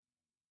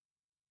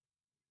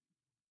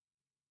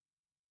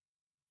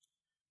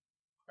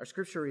Our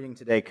scripture reading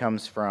today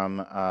comes from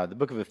the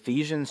book of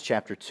Ephesians,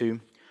 chapter 2.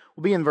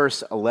 We'll be in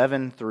verse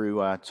 11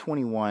 through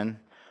 21.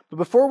 But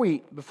before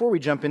we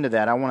jump into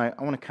that, I want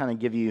to kind of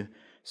give you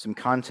some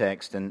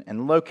context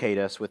and locate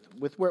us with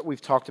what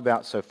we've talked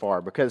about so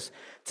far, because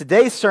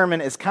today's sermon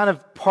is kind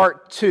of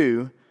part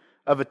 2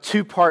 of a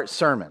 2-part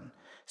sermon.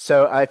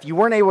 So if you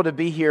weren't able to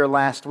be here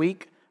last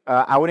week,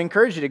 I would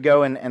encourage you to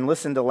go and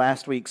listen to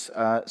last week's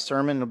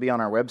sermon. It'll be on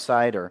our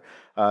website or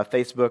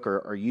Facebook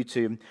or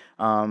YouTube.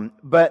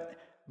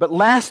 But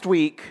last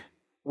week,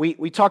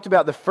 we talked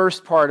about the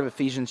first part of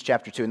Ephesians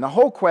chapter 2. And the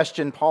whole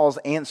question Paul's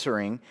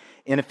answering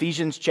in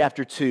Ephesians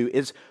chapter 2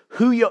 is,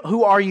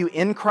 who are you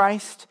in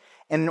Christ?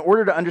 And in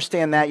order to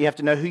understand that, you have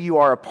to know who you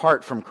are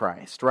apart from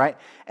Christ, right?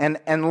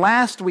 And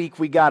last week,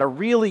 we got a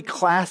really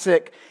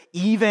classic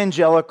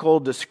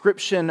evangelical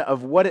description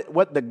of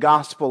what the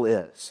gospel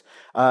is.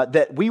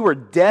 That we were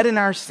dead in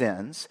our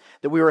sins,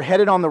 that we were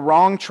headed on the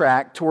wrong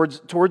track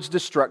towards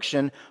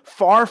destruction,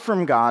 far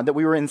from God, that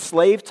we were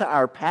enslaved to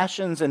our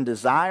passions and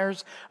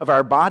desires of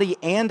our body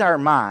and our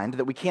mind,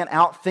 that we can't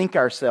outthink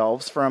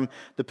ourselves from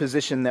the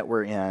position that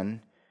we're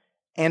in.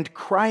 And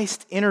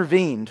Christ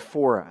intervened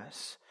for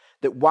us,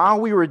 that while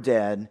we were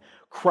dead,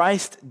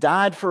 Christ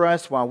died for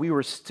us while we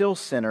were still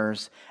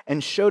sinners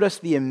and showed us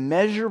the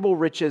immeasurable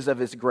riches of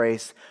His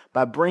grace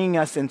by bringing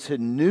us into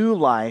new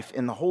life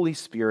in the Holy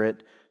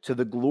Spirit to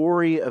the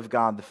glory of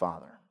God the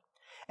Father.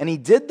 And He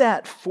did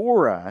that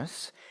for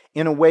us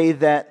in a way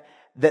that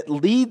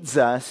leads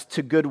us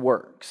to good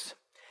works.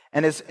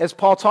 And as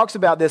Paul talks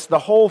about this, the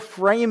whole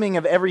framing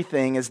of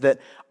everything is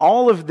that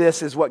all of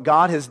this is what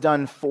God has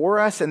done for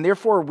us, and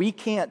therefore we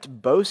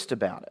can't boast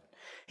about it.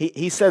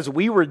 He says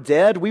we were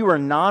dead, we were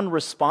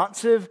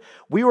non-responsive,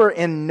 we were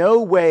in no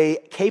way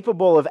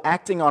capable of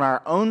acting on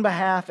our own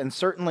behalf and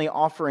certainly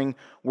offering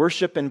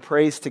worship and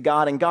praise to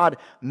God. And God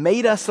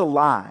made us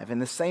alive in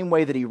the same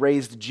way that He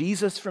raised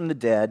Jesus from the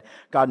dead.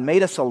 God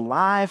made us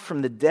alive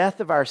from the death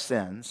of our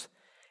sins.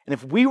 And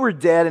if we were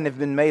dead and have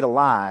been made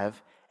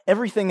alive,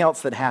 everything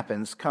else that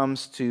happens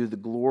comes to the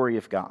glory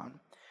of God.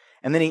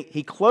 And then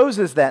he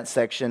closes that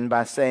section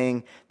by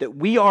saying that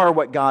we are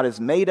what God has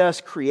made us,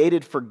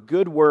 created for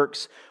good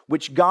works,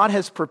 which God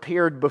has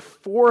prepared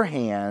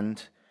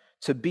beforehand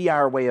to be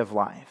our way of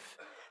life.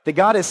 That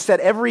God has set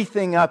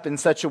everything up in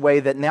such a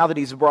way that now that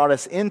He's brought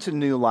us into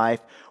new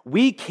life,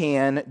 we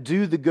can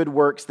do the good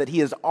works that He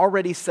has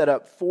already set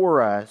up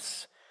for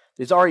us,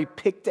 that He's already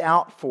picked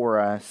out for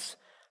us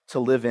to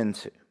live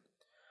into.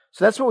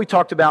 So that's what we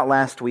talked about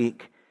last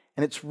week,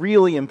 and it's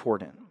really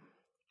important.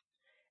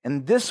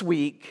 And this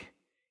week,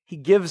 He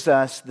gives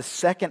us the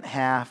second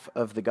half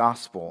of the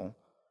gospel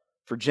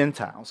for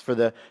Gentiles. For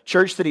the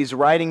church that he's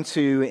writing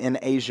to in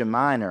Asia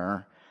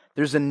Minor,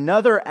 there's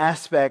another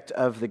aspect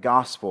of the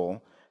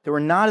gospel that we're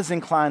not as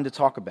inclined to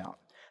talk about,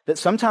 that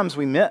sometimes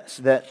we miss,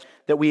 that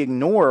we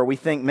ignore. We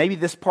think maybe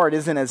this part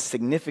isn't as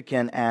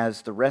significant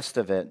as the rest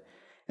of it.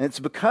 And it's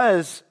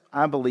because,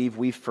 I believe,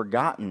 we've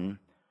forgotten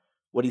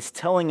what he's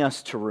telling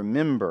us to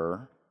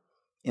remember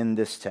in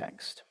this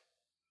text.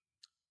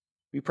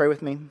 Will you pray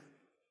with me?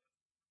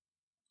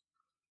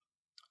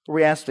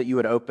 We ask that you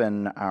would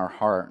open our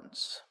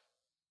hearts,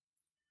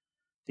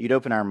 that you'd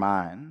open our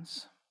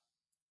minds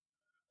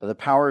by the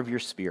power of your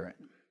Spirit,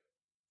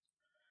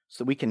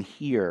 so that we can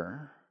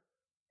hear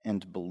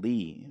and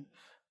believe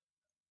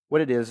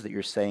what it is that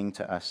you're saying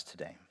to us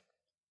today,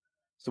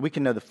 so we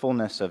can know the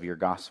fullness of your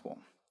gospel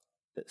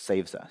that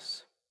saves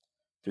us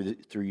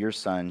through your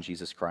Son,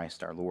 Jesus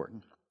Christ, our Lord.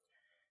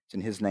 It's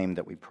in His name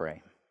that we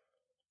pray.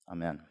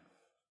 Amen.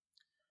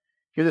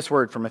 Hear this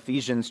word from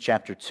Ephesians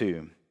chapter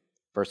 2.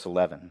 Verse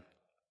 11,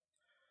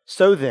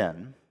 so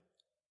then,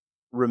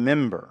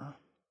 remember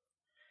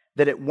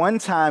that at one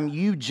time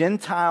you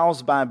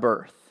Gentiles by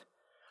birth,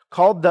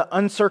 called the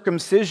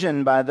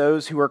uncircumcision by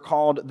those who are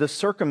called the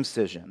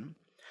circumcision,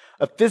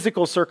 a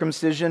physical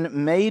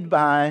circumcision made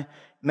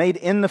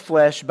in the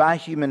flesh by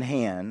human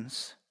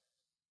hands,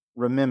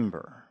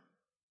 remember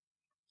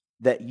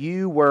that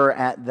you were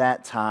at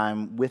that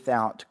time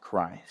without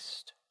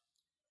Christ,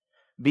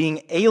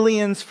 being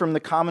aliens from the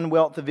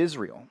commonwealth of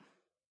Israel,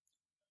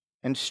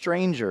 and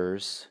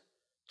strangers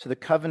to the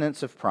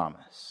covenants of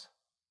promise,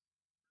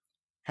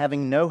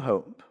 having no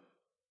hope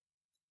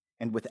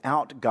and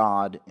without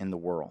God in the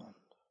world.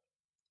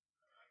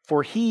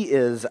 For He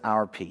is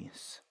our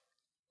peace.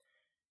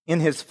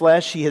 In His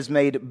flesh He has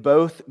made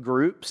both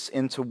groups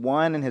into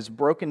one and has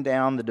broken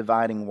down the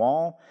dividing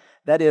wall,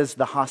 that is,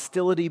 the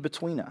hostility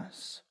between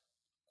us.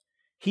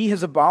 He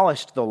has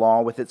abolished the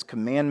law with its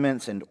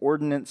commandments and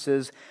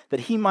ordinances, that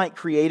He might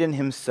create in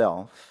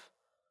Himself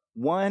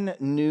one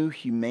new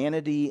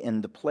humanity in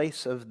the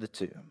place of the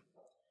two,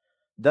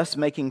 thus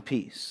making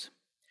peace,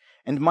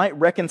 and might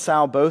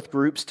reconcile both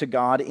groups to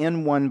God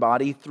in one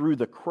body through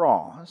the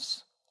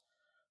cross,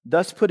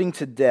 thus putting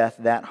to death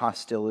that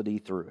hostility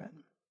through it.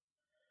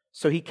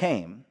 So He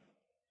came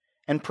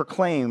and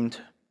proclaimed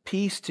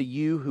peace to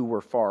you who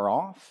were far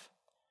off,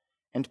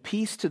 and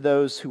peace to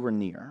those who were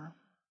near.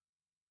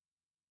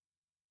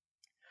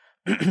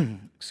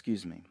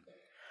 Excuse me.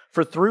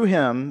 For through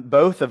him,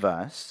 both of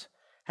us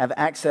have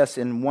access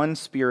in one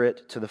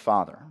Spirit to the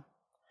Father.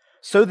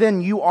 So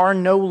then you are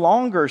no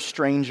longer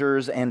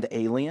strangers and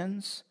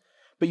aliens,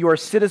 but you are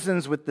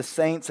citizens with the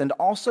saints and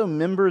also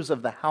members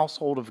of the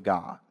household of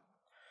God,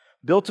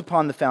 built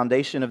upon the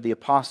foundation of the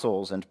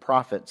apostles and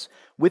prophets,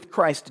 with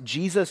Christ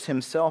Jesus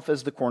himself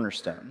as the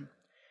cornerstone.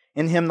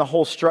 In him the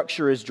whole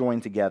structure is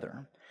joined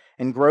together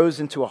and grows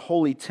into a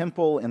holy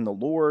temple in the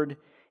Lord,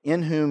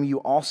 in whom you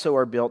also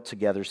are built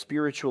together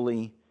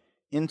spiritually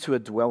into a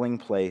dwelling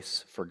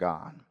place for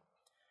God.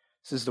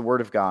 This is the word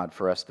of God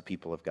for us, the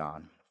people of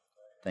God.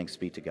 Thanks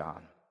be to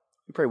God.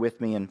 You pray with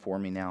me and for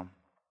me now.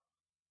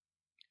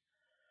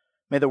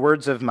 May the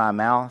words of my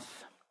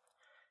mouth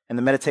and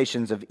the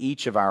meditations of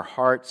each of our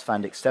hearts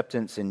find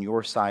acceptance in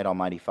your sight,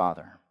 Almighty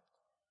Father.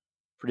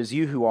 For it is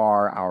you who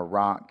are our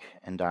rock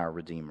and our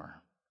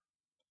Redeemer.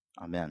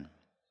 Amen.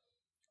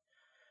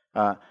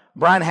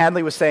 Brian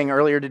Hadley was saying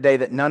earlier today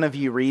that none of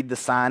you read the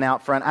sign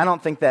out front. I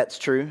don't think that's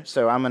true,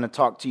 so I'm going to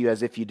talk to you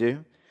as if you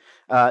do.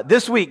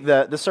 This week,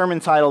 the sermon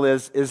title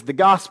is The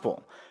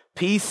Gospel,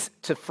 Peace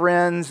to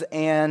Friends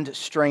and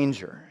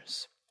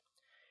Strangers.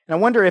 And I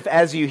wonder if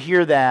as you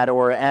hear that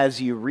or as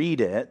you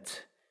read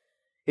it,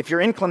 if your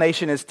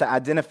inclination is to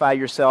identify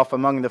yourself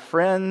among the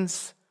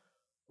friends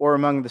or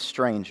among the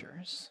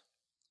strangers.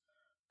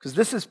 Because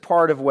this is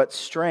part of what's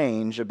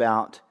strange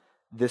about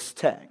this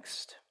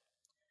text,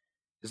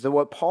 is that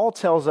what Paul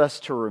tells us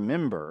to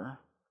remember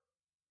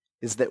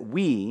is that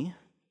we,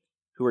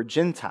 who are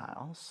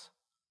Gentiles,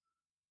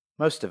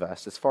 most of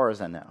us, as far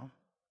as I know,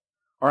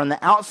 are on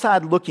the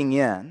outside looking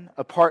in,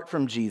 apart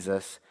from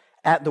Jesus,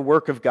 at the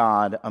work of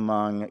God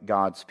among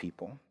God's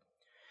people.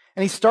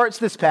 And he starts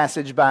this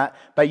passage by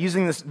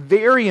using this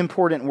very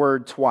important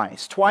word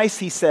twice. Twice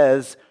he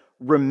says,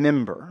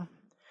 remember.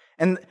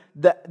 And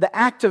the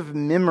act of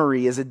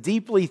memory is a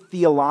deeply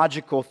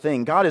theological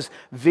thing. God is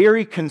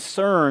very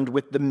concerned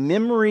with the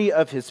memory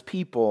of his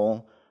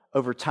people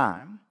over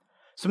time.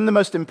 Some of the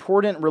most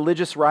important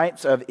religious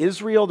rites of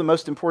Israel, the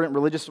most important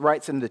religious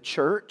rites in the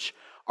church,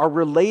 are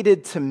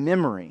related to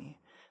memory.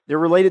 They're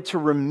related to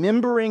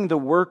remembering the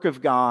work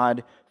of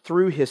God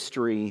through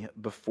history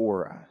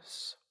before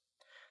us.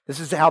 This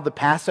is how the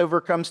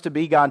Passover comes to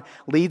be. God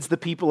leads the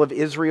people of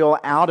Israel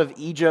out of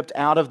Egypt,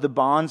 out of the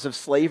bonds of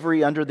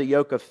slavery under the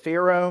yoke of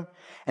Pharaoh,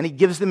 and he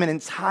gives them an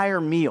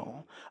entire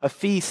meal, a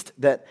feast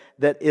that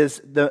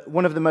is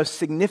one of the most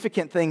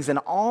significant things in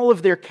all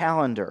of their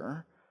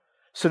calendar,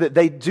 so that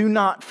they do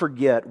not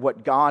forget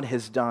what God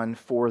has done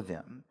for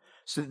them,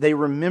 so that they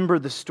remember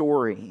the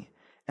story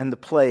and the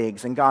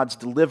plagues and God's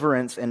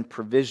deliverance and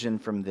provision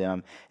from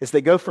them as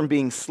they go from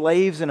being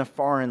slaves in a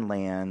foreign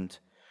land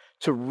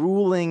to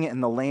ruling in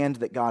the land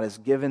that God has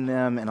given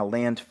them, in a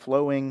land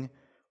flowing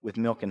with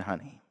milk and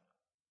honey.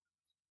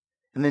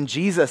 And then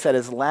Jesus, at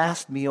his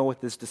last meal with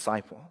his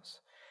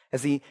disciples,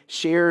 as he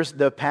shares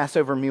the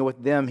Passover meal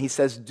with them, he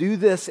says, "Do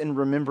this in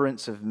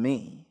remembrance of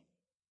me."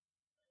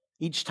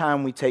 Each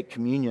time we take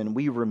communion,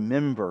 we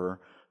remember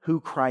who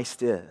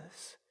Christ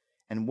is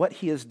and what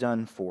he has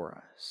done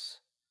for us.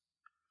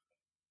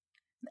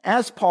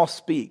 As Paul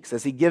speaks,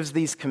 as he gives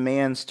these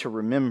commands to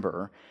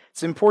remember,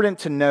 it's important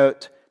to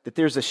note that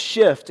there's a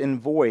shift in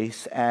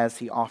voice as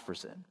he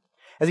offers it.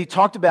 As he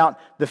talked about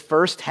the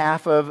first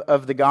half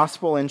of the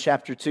gospel in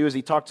chapter 2, as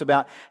he talks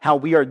about how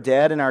we are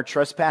dead in our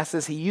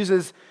trespasses, he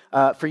uses,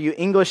 for you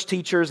English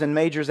teachers and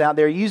majors out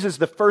there, he uses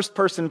the first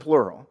person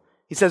plural.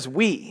 He says,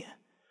 we.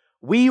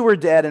 We were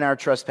dead in our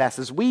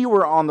trespasses. We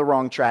were on the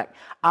wrong track.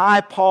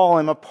 I, Paul,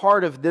 am a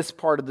part of this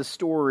part of the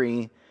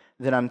story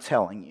that I'm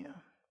telling you.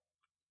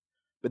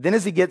 But then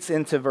as he gets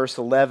into verse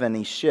 11,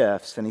 he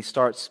shifts and he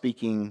starts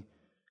speaking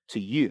to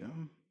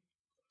you.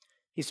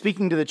 He's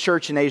speaking to the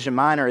church in Asia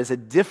Minor as a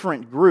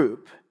different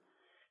group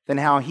than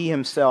how he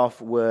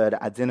himself would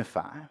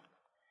identify.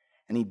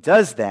 And he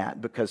does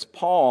that because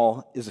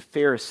Paul is a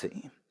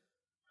Pharisee.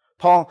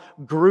 Paul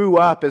grew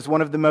up as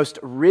one of the most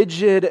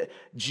rigid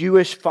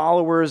Jewish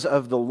followers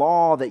of the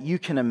law that you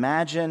can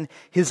imagine.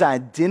 His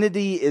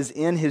identity is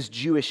in his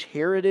Jewish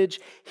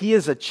heritage. He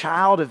is a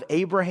child of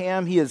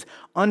Abraham. He is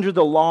under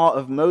the law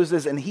of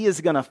Moses, and he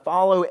is going to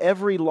follow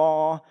every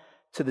law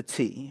to the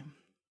T.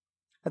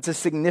 That's a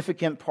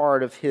significant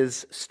part of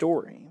his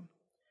story.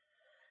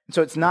 And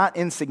so it's not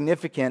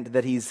insignificant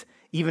that he's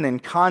even in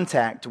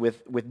contact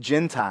with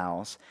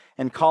Gentiles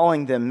and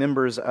calling them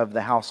members of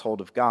the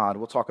household of God.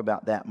 We'll talk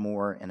about that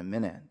more in a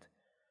minute.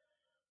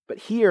 But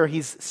here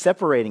he's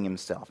separating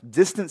himself,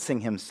 distancing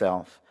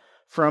himself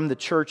from the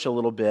church a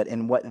little bit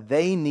in what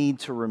they need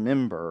to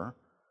remember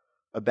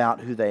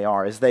about who they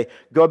are as they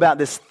go about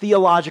this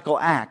theological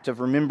act of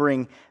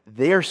remembering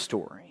their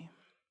story.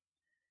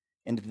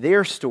 And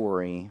their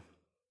story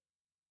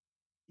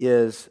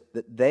is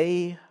that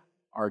they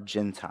are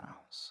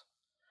Gentiles,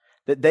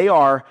 that they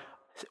are,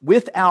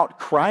 without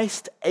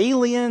Christ,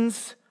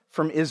 aliens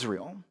from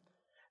Israel.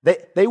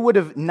 They would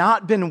have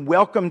not been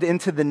welcomed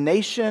into the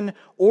nation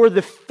or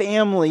the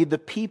family, the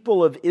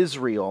people of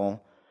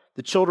Israel,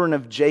 the children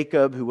of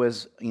Jacob, who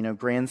was,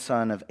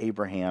 grandson of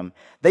Abraham.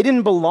 They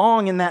didn't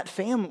belong in that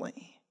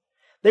family.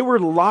 They were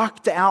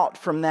locked out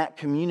from that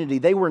community.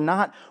 They were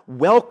not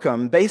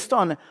welcome based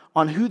on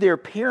who their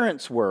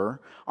parents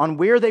were, on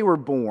where they were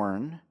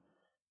born.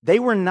 They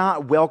were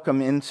not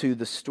welcome into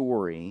the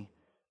story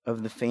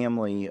of the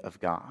family of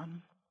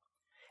God.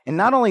 And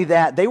not only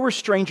that, they were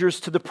strangers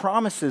to the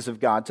promises of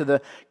God, to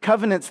the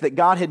covenants that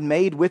God had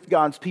made with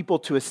God's people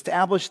to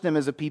establish them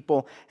as a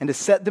people and to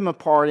set them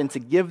apart and to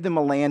give them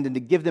a land and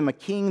to give them a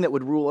king that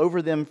would rule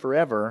over them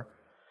forever.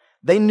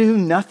 They knew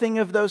nothing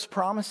of those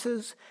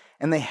promises,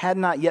 and they had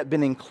not yet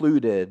been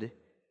included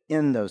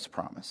in those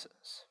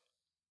promises.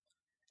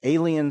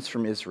 Aliens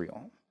from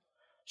Israel,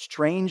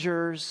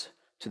 strangers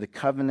to the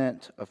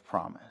covenant of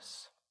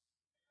promise.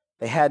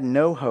 They had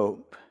no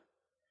hope,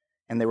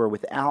 and they were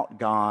without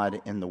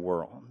God in the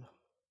world.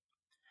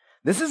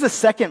 This is a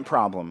second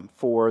problem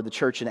for the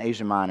church in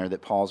Asia Minor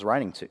that Paul's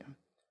writing to.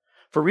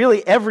 For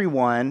really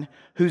everyone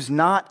who's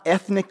not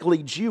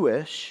ethnically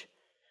Jewish,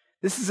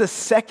 this is a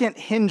second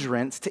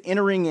hindrance to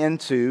entering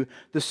into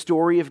the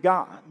story of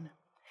God.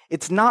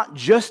 It's not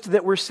just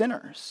that we're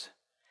sinners.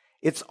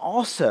 It's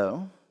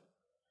also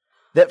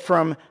that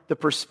from the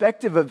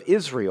perspective of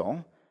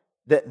Israel,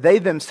 that they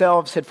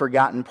themselves had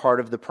forgotten part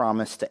of the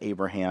promise to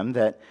Abraham,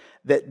 that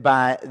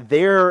by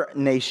their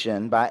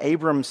nation, by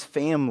Abram's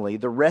family,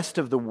 the rest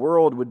of the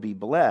world would be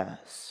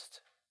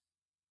blessed.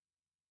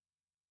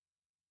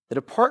 That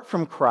apart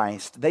from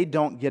Christ, they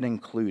don't get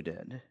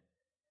included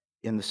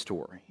in the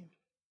story.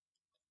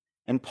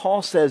 And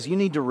Paul says, you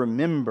need to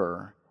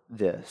remember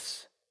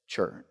this,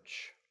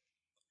 church.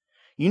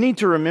 You need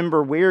to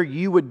remember where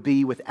you would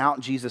be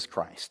without Jesus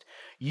Christ.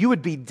 You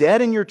would be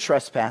dead in your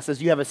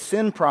trespasses. You have a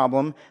sin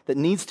problem that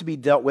needs to be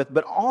dealt with,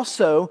 but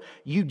also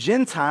you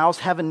Gentiles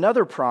have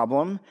another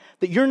problem,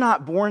 that you're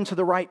not born to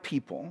the right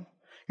people.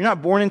 You're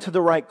not born into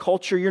the right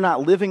culture. You're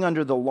not living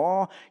under the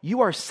law.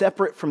 You are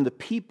separate from the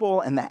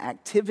people and the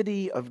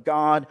activity of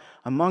God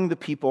among the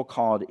people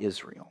called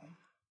Israel.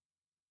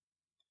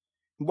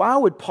 Why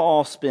would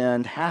Paul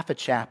spend half a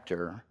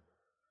chapter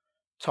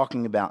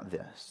talking about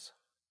this?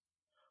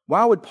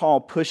 Why would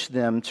Paul push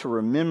them to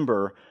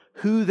remember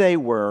who they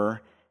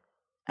were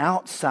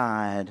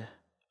outside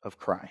of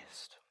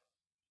Christ?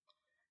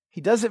 He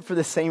does it for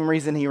the same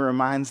reason he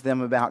reminds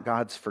them about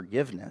God's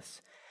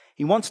forgiveness.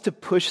 He wants to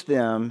push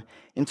them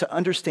into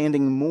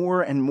understanding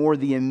more and more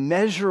the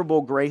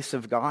immeasurable grace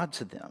of God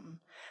to them,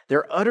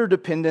 their utter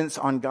dependence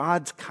on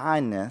God's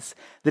kindness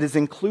that has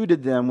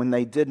included them when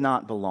they did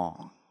not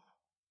belong.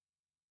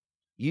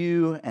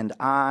 You and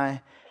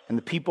I and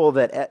the people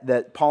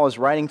that Paul is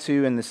writing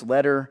to in this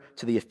letter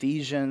to the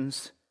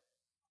Ephesians,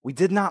 we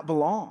did not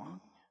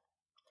belong.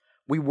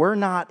 We were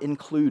not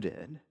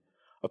included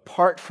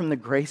apart from the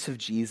grace of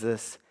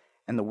Jesus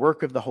and the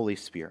work of the Holy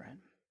Spirit.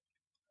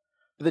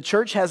 But the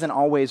church hasn't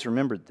always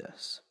remembered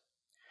this.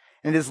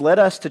 And it has led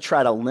us to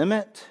try to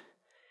limit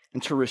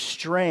and to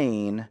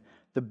restrain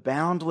the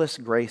boundless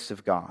grace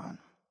of God.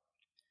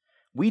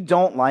 We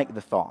don't like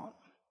the thought.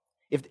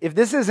 If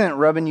this isn't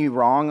rubbing you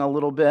wrong a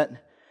little bit,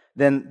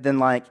 then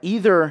like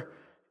either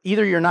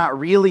you're not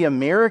really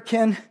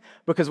American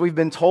because we've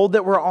been told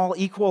that we're all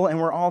equal and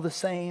we're all the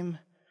same,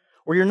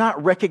 or you're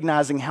not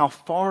recognizing how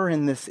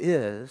foreign this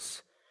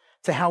is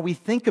to how we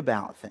think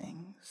about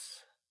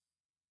things.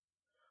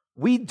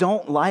 We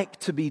don't like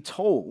to be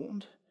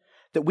told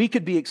that we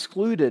could be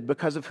excluded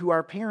because of who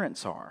our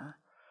parents are,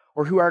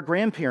 or who our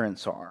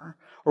grandparents are,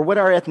 or what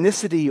our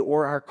ethnicity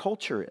or our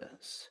culture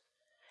is.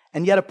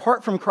 And yet,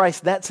 apart from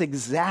Christ, that's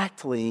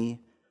exactly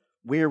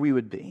where we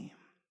would be.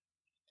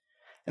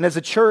 And as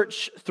a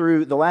church,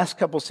 through the last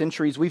couple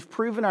centuries, we've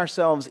proven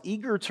ourselves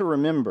eager to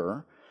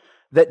remember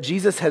that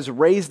Jesus has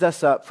raised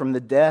us up from the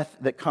death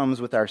that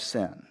comes with our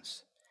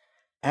sins,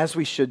 as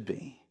we should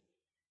be.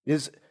 It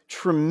is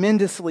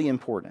tremendously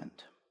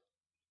important.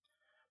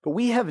 But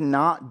we have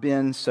not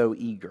been so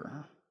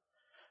eager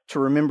to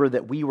remember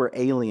that we were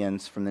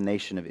aliens from the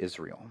nation of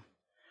Israel,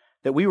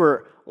 that we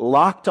were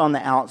locked on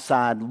the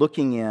outside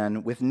looking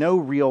in with no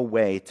real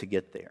way to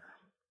get there,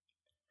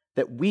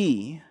 that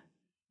we,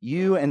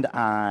 you and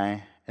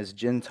I, as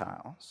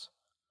Gentiles,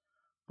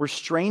 were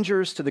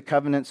strangers to the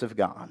covenants of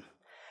God,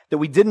 that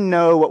we didn't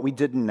know what we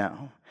didn't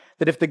know,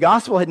 that if the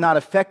gospel had not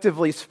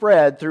effectively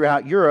spread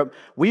throughout Europe,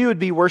 we would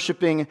be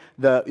worshiping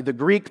the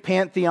Greek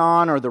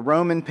pantheon or the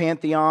Roman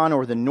pantheon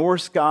or the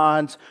Norse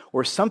gods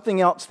or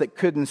something else that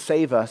couldn't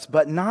save us,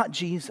 but not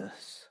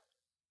Jesus.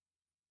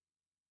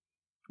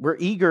 We're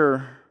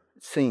eager,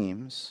 it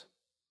seems,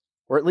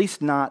 or at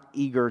least not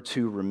eager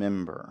to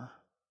remember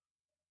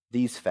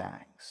these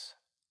facts,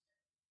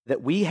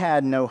 that we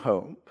had no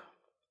hope,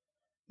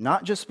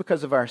 not just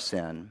because of our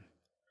sin,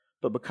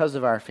 but because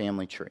of our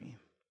family tree.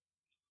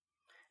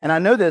 And I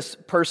know this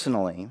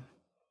personally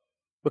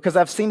because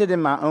I've seen it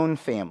in my own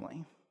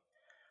family.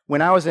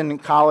 When I was in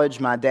college,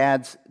 my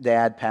dad's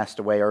dad passed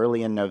away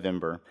early in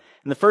November,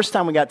 and the first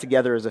time we got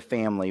together as a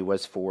family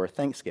was for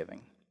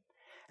Thanksgiving.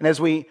 And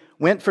as we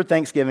went for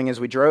Thanksgiving,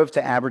 as we drove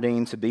to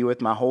Aberdeen to be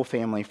with my whole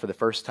family for the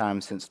first time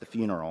since the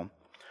funeral,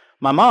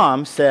 my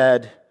mom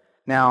said,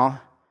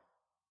 now,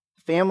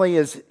 family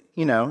is,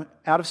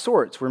 out of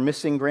sorts. We're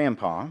missing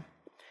Grandpa.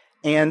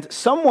 And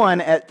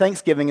someone at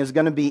Thanksgiving is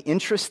going to be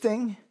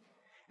interesting,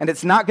 and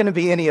it's not going to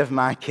be any of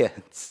my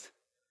kids.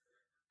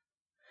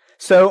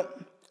 So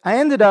I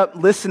ended up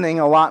listening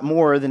a lot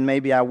more than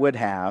maybe I would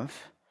have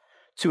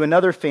to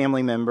another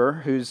family member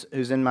who's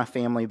in my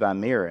family by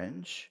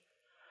marriage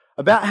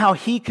about how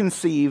he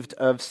conceived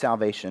of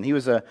salvation. He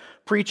was a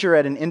preacher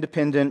at an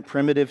independent,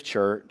 primitive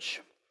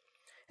church,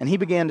 and he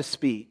began to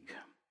speak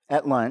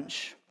at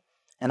lunch,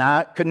 and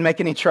I couldn't make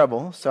any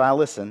trouble, so I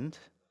listened.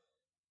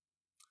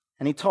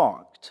 And he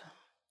talked.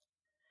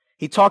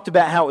 He talked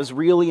about how it was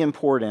really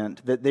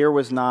important that there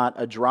was not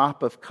a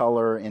drop of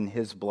color in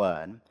his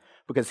blood,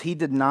 because he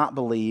did not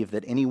believe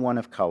that anyone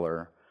of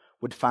color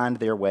would find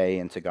their way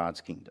into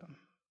God's kingdom.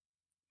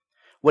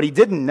 What he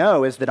didn't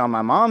know is that on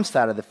my mom's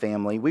side of the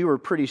family, we were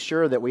pretty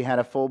sure that we had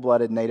a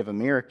full-blooded Native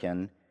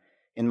American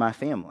in my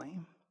family.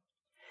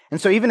 And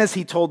so even as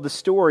he told the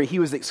story, he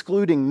was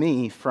excluding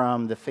me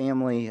from the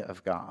family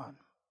of God.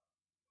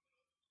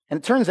 And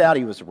it turns out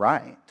he was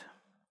right,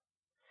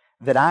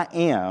 that I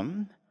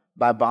am,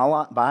 by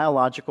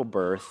biological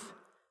birth,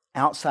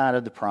 outside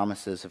of the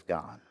promises of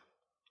God.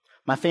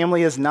 My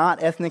family is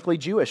not ethnically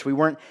Jewish. We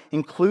weren't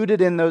included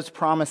in those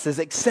promises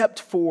except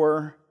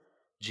for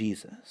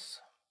Jesus.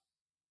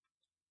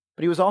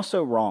 But he was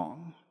also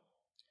wrong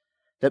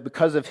that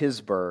because of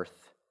his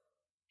birth,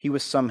 he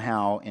was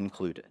somehow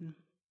included.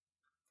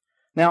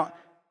 Now,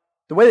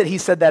 the way that he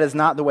said that is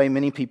not the way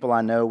many people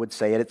I know would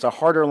say it. It's a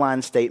harder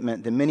line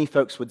statement than many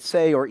folks would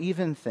say or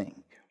even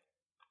think.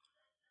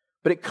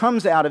 But it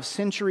comes out of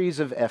centuries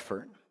of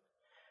effort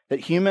that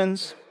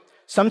humans,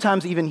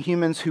 sometimes even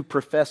humans who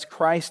profess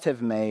Christ,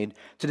 have made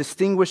to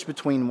distinguish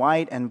between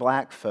white and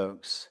black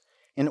folks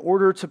in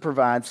order to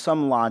provide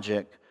some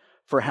logic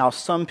for how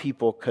some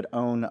people could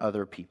own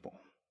other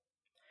people.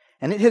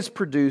 And it has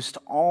produced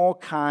all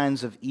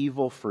kinds of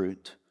evil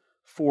fruit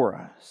for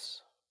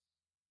us.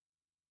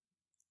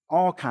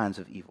 All kinds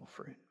of evil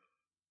fruit.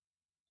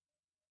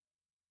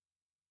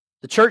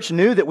 The church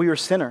knew that we were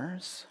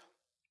sinners,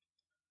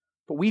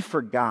 but we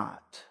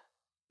forgot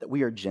that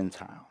we are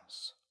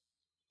Gentiles.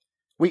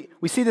 We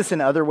see this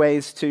in other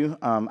ways too.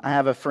 I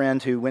have a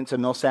friend who went to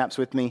Millsaps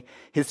with me.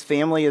 His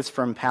family is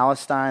from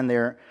Palestine.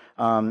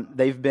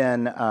 They've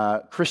been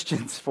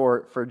Christians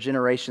for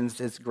generations.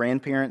 His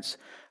grandparents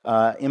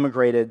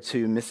immigrated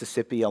to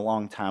Mississippi a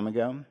long time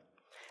ago.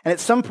 And at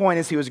some point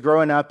as he was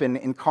growing up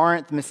in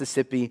Corinth,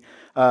 Mississippi,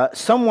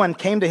 someone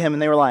came to him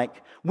and they were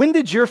like, "When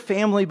did your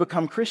family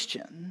become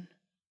Christian?"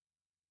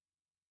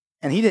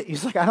 And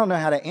he's like, "I don't know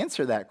how to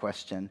answer that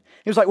question."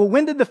 He was like, "Well,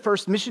 when did the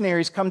first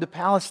missionaries come to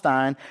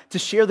Palestine to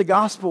share the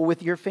gospel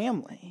with your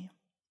family?"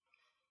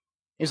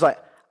 He's like,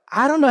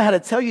 "I don't know how to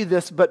tell you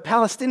this, but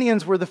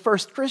Palestinians were the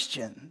first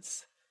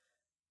Christians.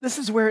 This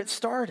is where it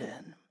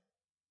started."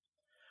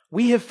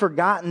 We have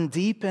forgotten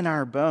deep in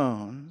our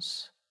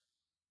bones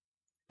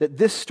that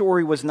this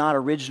story was not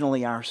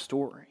originally our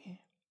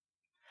story.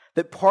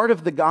 That part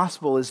of the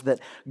gospel is that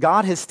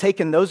God has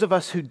taken those of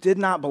us who did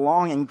not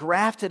belong and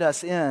grafted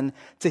us in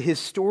to his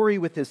story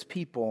with his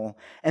people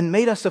and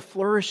made us a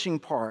flourishing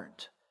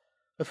part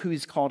of who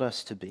he's called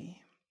us to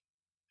be.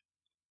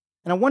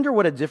 And I wonder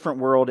what a different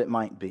world it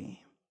might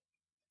be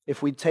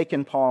if we'd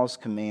taken Paul's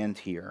command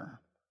here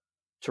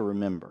to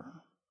remember.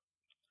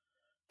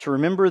 To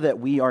remember that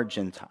we are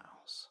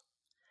Gentiles,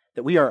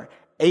 that we are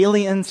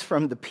aliens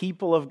from the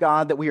people of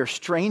God, that we are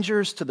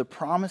strangers to the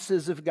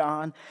promises of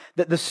God,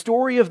 that the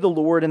story of the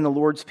Lord and the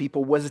Lord's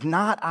people was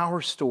not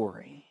our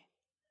story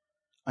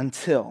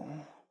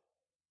until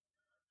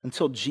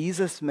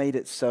Jesus made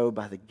it so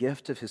by the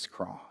gift of his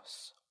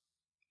cross.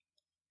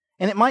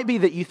 And it might be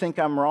that you think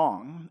I'm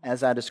wrong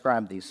as I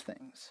describe these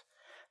things,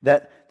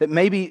 that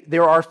maybe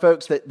there are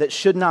folks that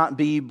should not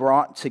be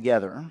brought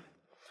together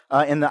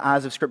in the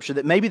eyes of Scripture,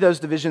 that maybe those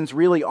divisions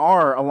really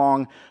are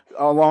along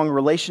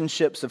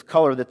relationships of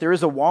color, that there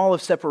is a wall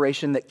of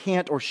separation that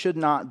can't or should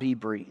not be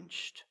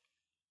breached.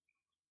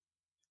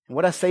 And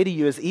what I say to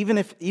you is, even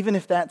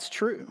if that's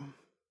true,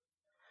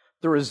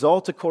 the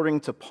result,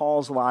 according to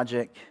Paul's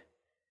logic,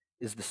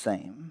 is the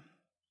same.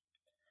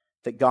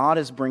 That God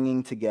is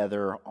bringing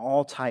together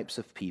all types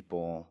of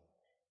people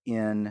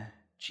in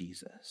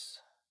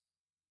Jesus.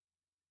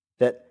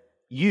 That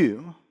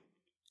you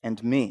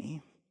and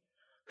me,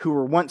 who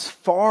were once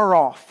far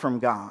off from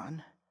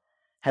God,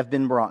 have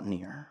been brought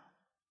near.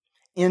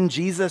 In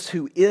Jesus,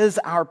 who is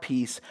our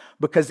peace,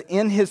 because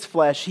in his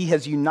flesh he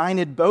has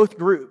united both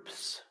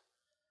groups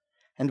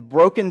and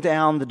broken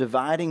down the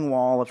dividing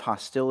wall of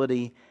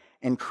hostility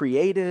and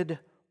created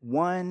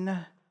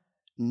one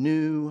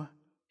new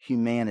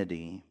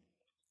humanity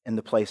in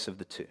the place of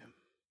the two.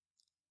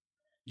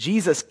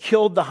 Jesus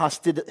killed the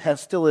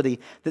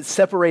hostility that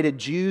separated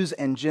Jews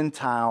and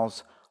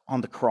Gentiles on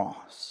the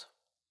cross.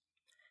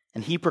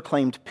 And he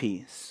proclaimed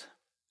peace.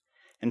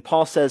 And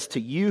Paul says,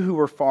 to you who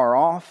are far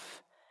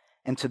off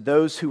and to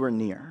those who are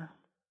near.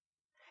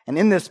 And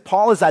in this,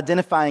 Paul is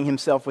identifying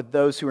himself with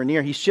those who are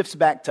near. He shifts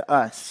back to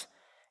us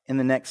in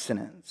the next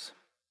sentence.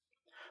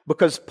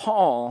 Because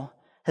Paul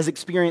has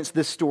experienced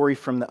this story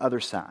from the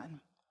other side.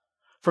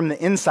 from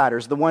the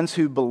insiders, the ones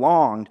who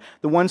belonged,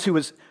 the ones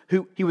who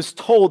he was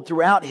told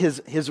throughout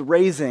his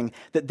raising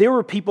that there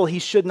were people he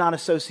should not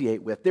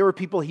associate with. There were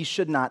people he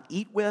should not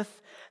eat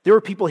with. There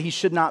were people he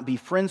should not be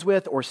friends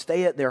with or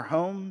stay at their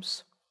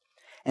homes.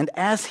 And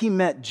as he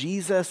met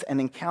Jesus and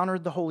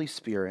encountered the Holy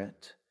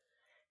Spirit,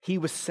 he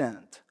was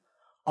sent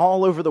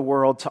all over the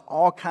world to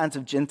all kinds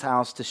of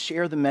Gentiles to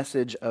share the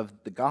message of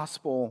the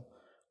gospel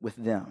with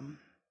them,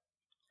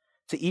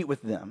 to eat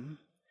with them,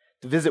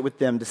 to visit with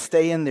them, to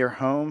stay in their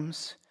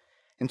homes,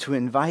 and to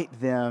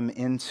invite them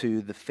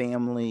into the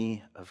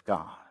family of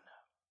God.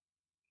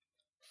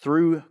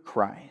 Through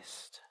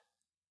Christ,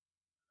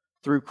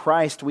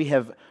 we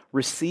have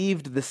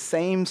received the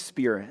same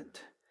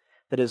Spirit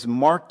that has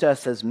marked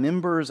us as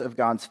members of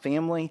God's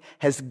family,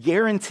 has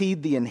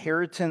guaranteed the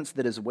inheritance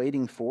that is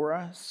waiting for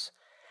us,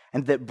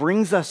 and that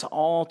brings us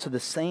all to the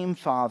same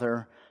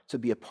Father to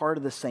be a part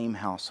of the same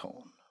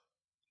household.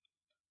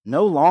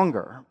 No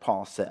longer,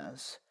 Paul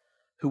says,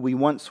 who we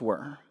once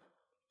were.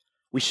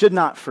 We should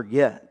not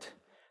forget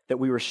that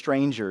we were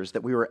strangers,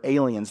 that we were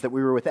aliens, that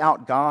we were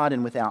without God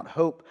and without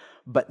hope.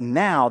 But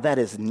now that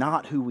is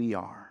not who we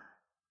are.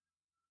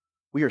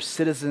 We are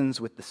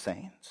citizens with the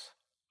saints.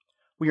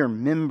 We are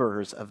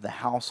members of the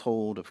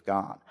household of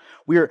God.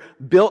 We are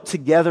built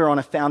together on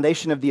a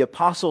foundation of the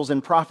apostles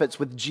and prophets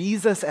with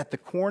Jesus at the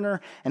corner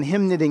and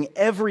Him knitting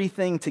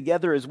everything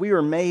together as we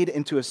are made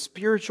into a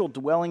spiritual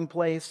dwelling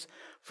place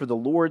for the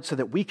Lord so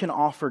that we can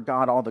offer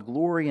God all the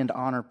glory and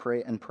honor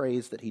and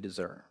praise that He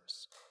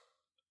deserves.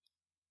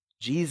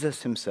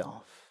 Jesus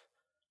Himself,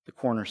 the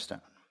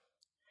cornerstone.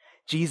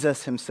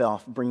 Jesus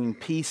Himself bringing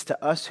peace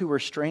to us who are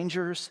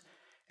strangers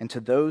and to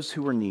those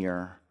who are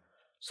near,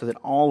 so that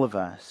all of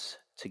us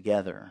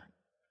together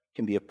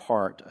can be a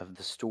part of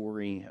the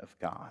story of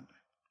God.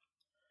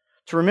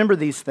 To remember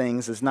these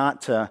things is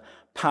not to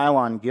pile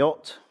on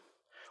guilt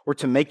or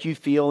to make you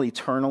feel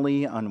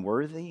eternally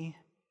unworthy.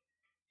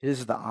 It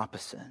is the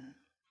opposite.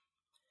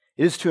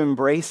 It is to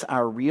embrace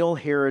our real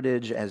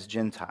heritage as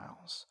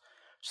Gentiles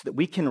so that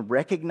we can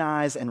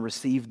recognize and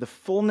receive the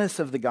fullness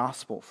of the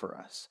gospel for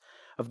us,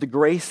 of the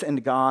grace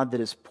and God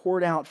that is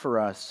poured out for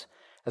us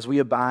as we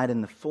abide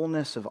in the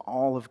fullness of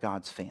all of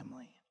God's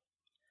family.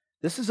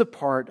 This is a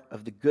part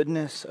of the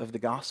goodness of the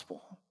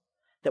gospel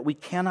that we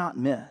cannot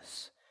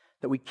miss,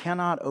 that we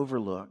cannot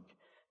overlook,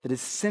 that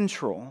is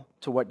central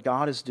to what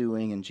God is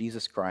doing in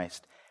Jesus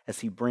Christ as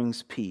He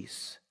brings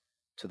peace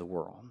to the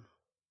world.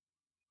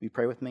 Will you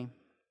pray with me?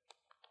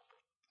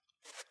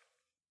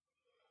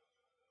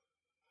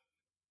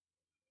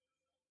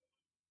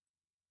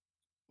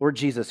 Lord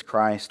Jesus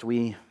Christ,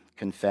 we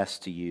confess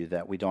to You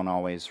that we don't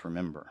always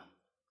remember,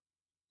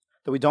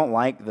 that we don't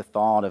like the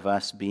thought of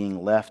us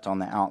being left on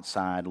the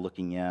outside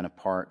looking in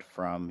apart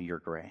from Your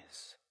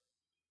grace.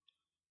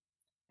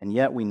 And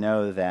yet we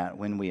know that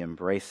when we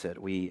embrace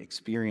it, we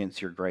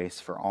experience Your grace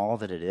for all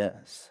that it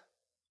is,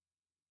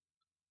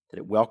 that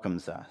it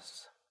welcomes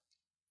us.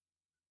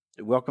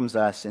 It welcomes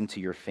us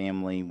into Your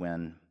family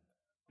when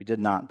we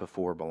did not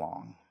before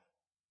belong.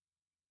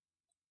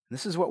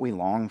 This is what we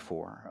long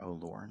for, O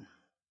Lord,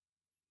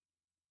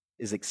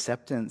 is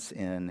acceptance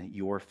in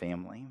Your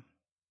family,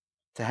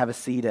 to have a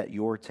seat at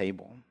Your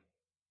table,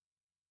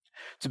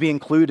 to be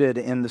included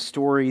in the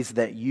stories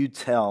that You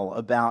tell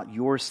about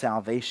Your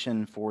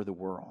salvation for the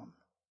world.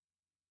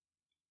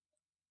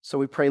 So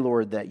we pray,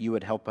 Lord, that You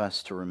would help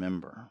us to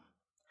remember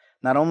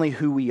not only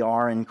who we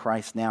are in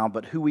Christ now,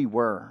 but who we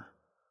were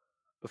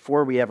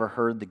before we ever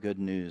heard the good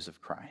news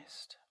of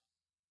Christ,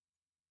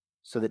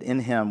 so that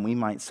in Him we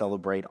might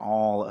celebrate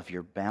all of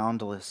Your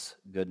boundless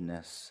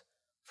goodness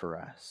for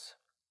us.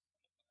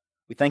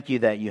 We thank You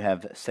that You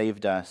have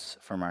saved us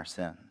from our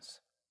sins.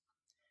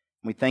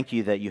 We thank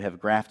You that You have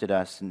grafted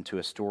us into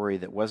a story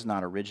that was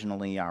not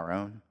originally our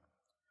own,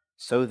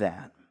 so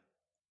that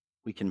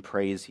we can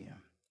praise You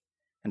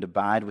and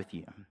abide with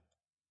You,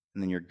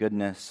 and in Your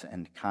goodness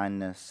and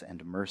kindness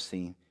and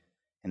mercy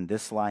in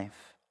this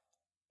life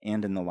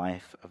and in the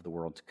life of the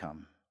world to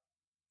come.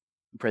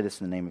 We pray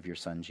this in the name of Your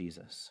Son,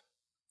 Jesus.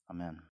 Amen.